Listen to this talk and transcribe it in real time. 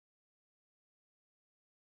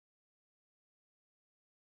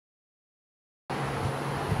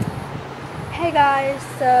Hey guys,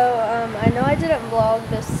 so I know I didn't vlog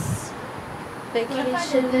this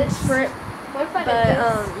vacation trip, but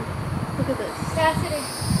look at this. Cassidy.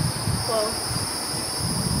 Whoa.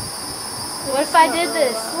 What if I did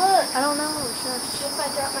this? Look. I don't know. Shush. What if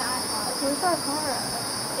I drop my iPod? Where's our car at?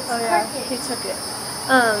 It's Oh yeah, crooked. he took it.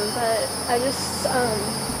 But I just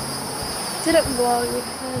didn't vlog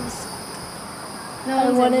because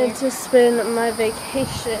I wanted to spend my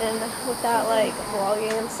vacation without like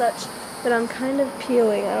vlogging and such. But I'm kind of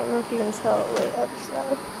peeling. I don't know if you can tell. Wait,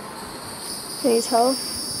 upside. Can you tell?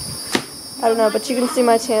 I don't know, but you can see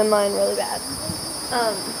my tan line really bad.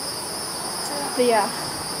 But yeah.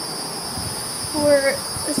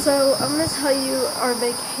 So I'm gonna tell you our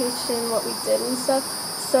vacation, what we did and stuff.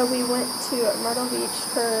 So we went to Myrtle Beach,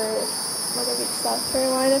 South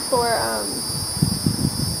Carolina for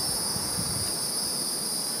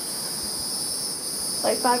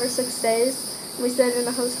like 5 or 6 days. We stayed in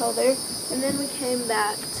a hotel there, and then we came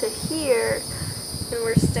back to here, and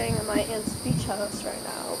we're staying at my aunt's beach house right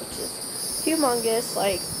now, which is humongous.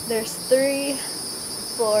 Like, there's 3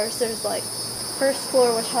 floors. There's like first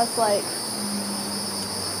floor, which has like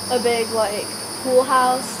a big like pool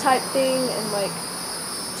house type thing, and like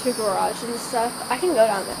 2 garages and stuff. I can go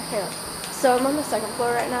down there. Hang on. So I'm on the 2nd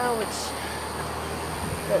floor right now,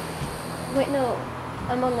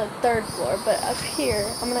 I'm on the 3rd floor, but up here,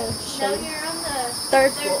 I'm gonna show you. You're on the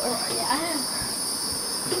 3rd floor. Yeah.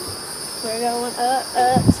 We're going up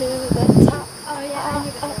to the top. Oh yeah.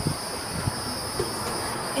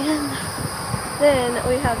 And then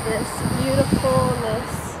we have this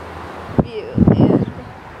beautifulness view, and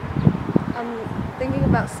I'm thinking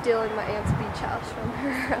about stealing my aunt's beach house from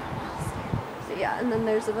her. So yeah, and then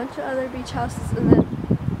there's a bunch of other beach houses, and then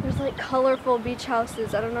there's like colorful beach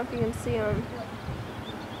houses. I don't know if you can see them.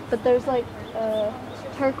 But there's like a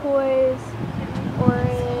turquoise,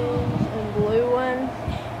 orange, and blue one.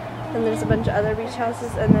 And there's a bunch of other beach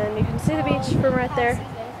houses. And then you can see the beach from right there.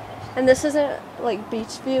 And this isn't like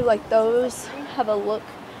beach view. Like those have a look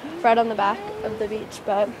right on the back of the beach.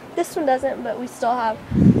 But this one doesn't. But we still have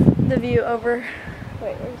the view over,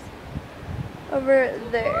 over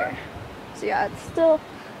there. So yeah, it's still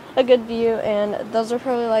a good view. And those are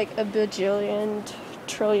probably like a bajillion,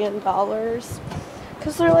 trillion dollars.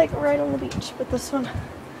 Because they're like right on the beach, but this one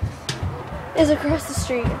is across the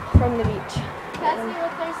street from the beach. Cassie,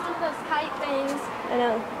 look, there's one of those kite things. I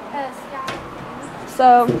know. Sky.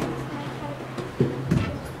 So,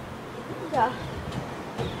 yeah.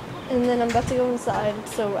 And then I'm about to go inside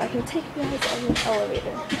so I can take you guys on the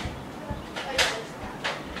elevator.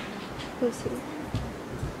 Who's here?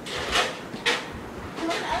 I'm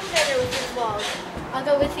on the elevator with this vlog. I'll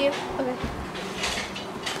go with you. Okay.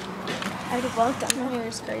 I had to vlog down here,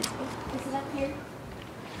 it's crazy. This is up here.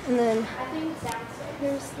 And then I think it's downstairs.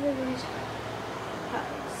 here's the beach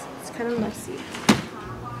house. It's kind of messy.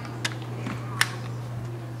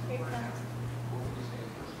 Here it comes.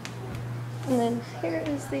 And then here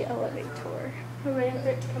is the elevator. We're waiting for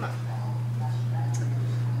it to come up.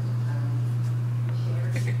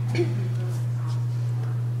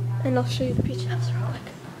 And I'll show you the beach house real quick.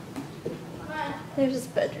 There's his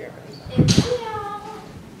bedroom.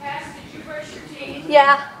 Cass, did you brush your teeth?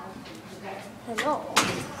 Yeah. I know.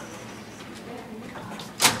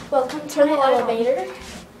 Welcome to my elevator.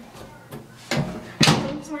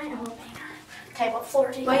 Here's my elevator. Okay, what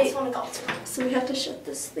floor do you guys want to go to? So we have to shut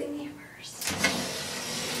this thingy first.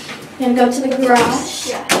 We're going to go to the garage.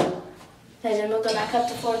 Yeah. Okay, then we'll go back up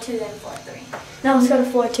to floor 2, then floor 3. Now let's go to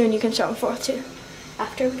floor 2 and you can show them floor 2.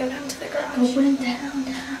 After we go down to the garage. Going down.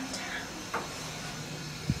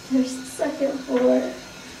 There's the 2nd floor.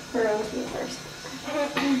 We're on to the 1st.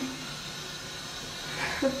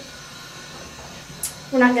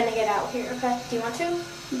 We're not going to get out here, okay? Do you want to?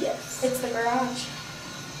 Yes. It's the garage.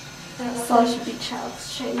 I don't know if Slash beach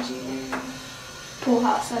house changing. Pool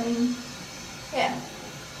house, I mean. Yeah.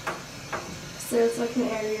 So there's like an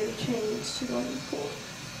area to change to go in the pool.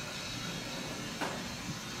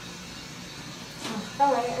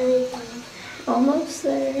 Alright, Almost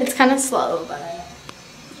there. it's kind of slow, but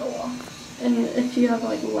And if you have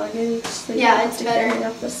like luggage, then you Yeah, have it's to better. carry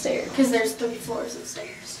up the stairs. because there's 3 floors of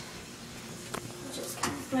stairs. Which is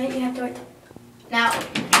kind of, wait, you have to wait. Now,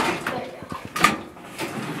 there you go.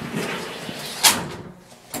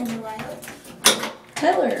 And you line up.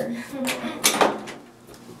 Taylor.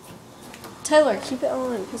 Taylor, keep it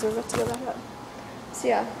on because we're about to go back up. So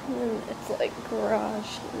yeah, and then it's like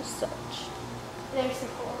garage and such. There's the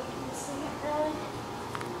pool. You can see it really.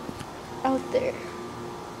 Out there.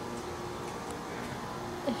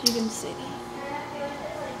 If you can see.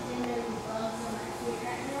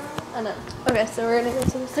 I know. Okay, so we're gonna go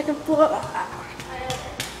to the 2nd floor.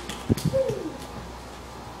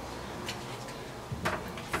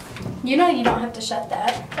 You know you don't have to shut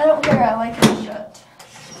that. I don't care, I like it shut.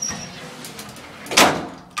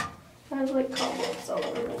 I have like cobwebs all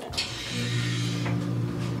over me now.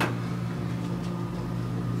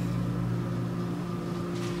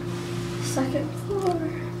 Second floor.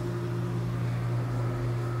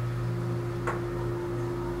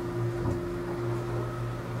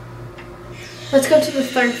 Let's go to the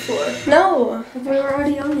third floor. No, we were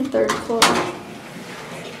already on the third floor.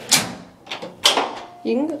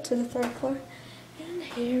 You can go to the third floor. And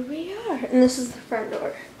here we are. And this is the front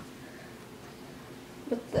door.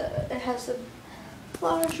 With it has a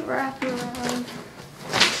large wraparound.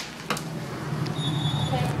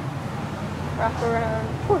 Wraparound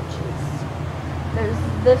porches. There's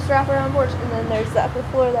this wraparound porch, and then there's the upper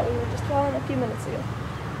floor that we were just on a few minutes ago.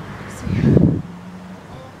 So yeah.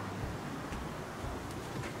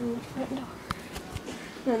 And the front door.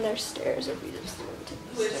 And then there's stairs if you just want to take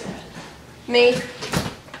the stairs. Me.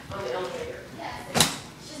 On the elevator.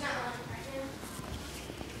 She's not on right now.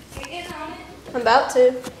 You're getting on it? I'm about to.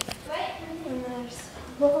 Wait. And there's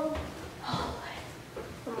a little hallway.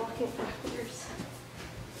 I'm walking backwards.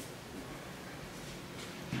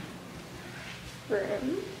 Room.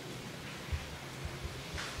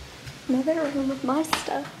 Another room with my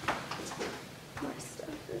stuff. My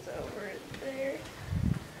stuff is over there.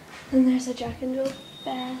 And there's a Jack and Jill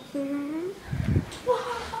bathroom.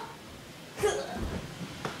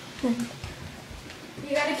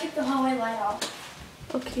 You gotta keep the hallway light off.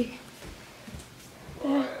 Okay.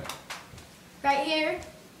 There. Right here.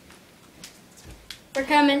 We're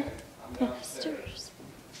coming. Upstairs.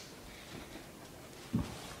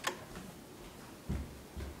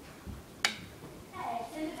 Hey,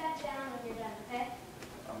 send it back down when you're done, okay?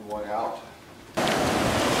 I'm going out.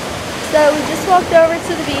 So we just walked over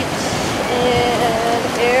to the beach, and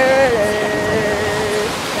here it is.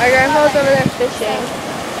 My grandpa's over there fishing,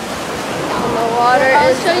 and the water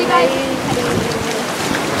is amazing.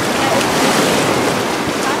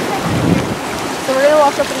 So we're gonna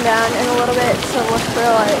walk up and down in a little bit to look for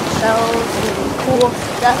like shells and cool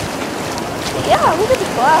stuff. But yeah, look at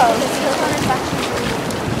the clouds.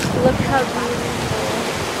 Look how beautiful,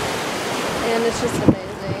 and it's just amazing.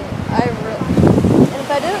 And if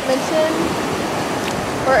I didn't mention,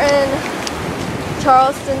 we're in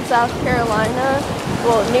Charleston, South Carolina.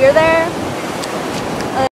 Well, near there.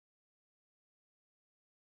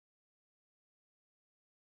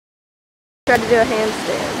 Try to do a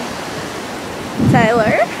handstand.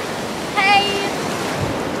 Tyler. Hey!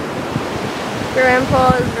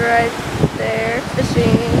 Grandpa is right there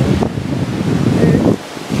fishing.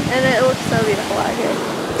 And it looks so beautiful out here.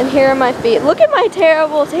 And here are my feet. Look at my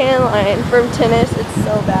terrible tan line from tennis. It's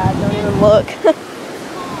so bad. Don't even look.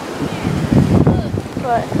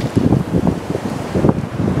 But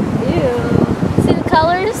ew. See the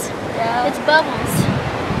colors? Yeah. It's bubbles.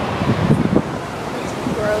 It's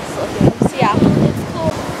gross looking. So yeah. It's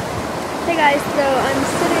cool. Hey guys, so I'm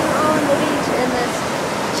sitting on the beach in this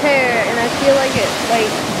chair, and I feel like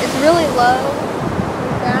it's really low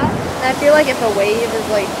like that. And I feel like if a wave is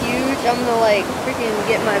like huge, I'm gonna like freaking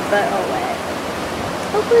get my butt all wet.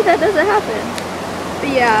 Hopefully that doesn't happen. But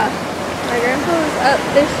yeah, my grandpa was up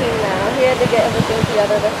fishing now. He had to get everything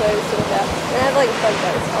together, that's why he was sitting down. And I have like bug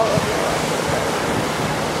bites all over me.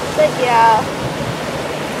 But yeah.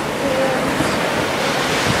 And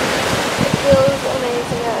it feels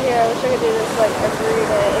amazing out here. I wish I could do this like every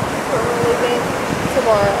day. We're leaving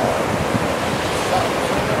tomorrow. So,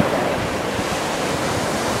 anyway.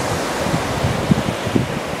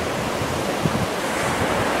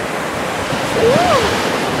 So yeah.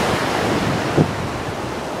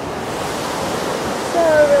 So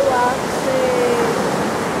relaxing.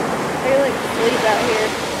 I can like sleep out here.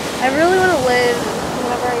 I really want to live,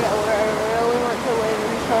 whenever I get older, I really want to live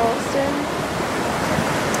in Charleston.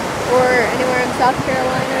 Or anywhere in South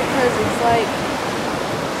Carolina, because it's like,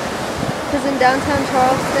 because in downtown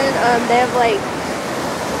Charleston, they have like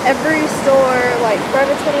every store, like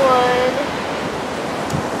Forever 21,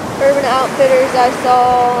 Urban Outfitters I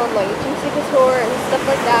saw, like Juicy Couture and stuff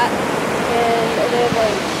like that, and they have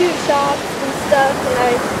like cute shops and stuff, and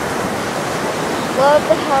I love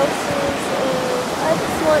the houses, and I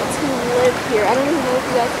just want to live here. I don't even know if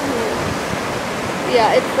you guys can hear it. But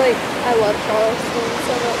yeah, it's like, I love Charleston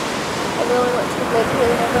so much. I really want to live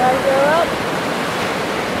here whenever I grow up.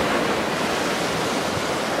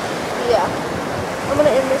 Yeah. I'm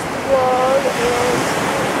gonna end this vlog, and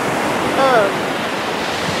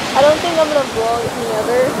I don't think I'm gonna vlog any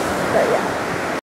other, but yeah.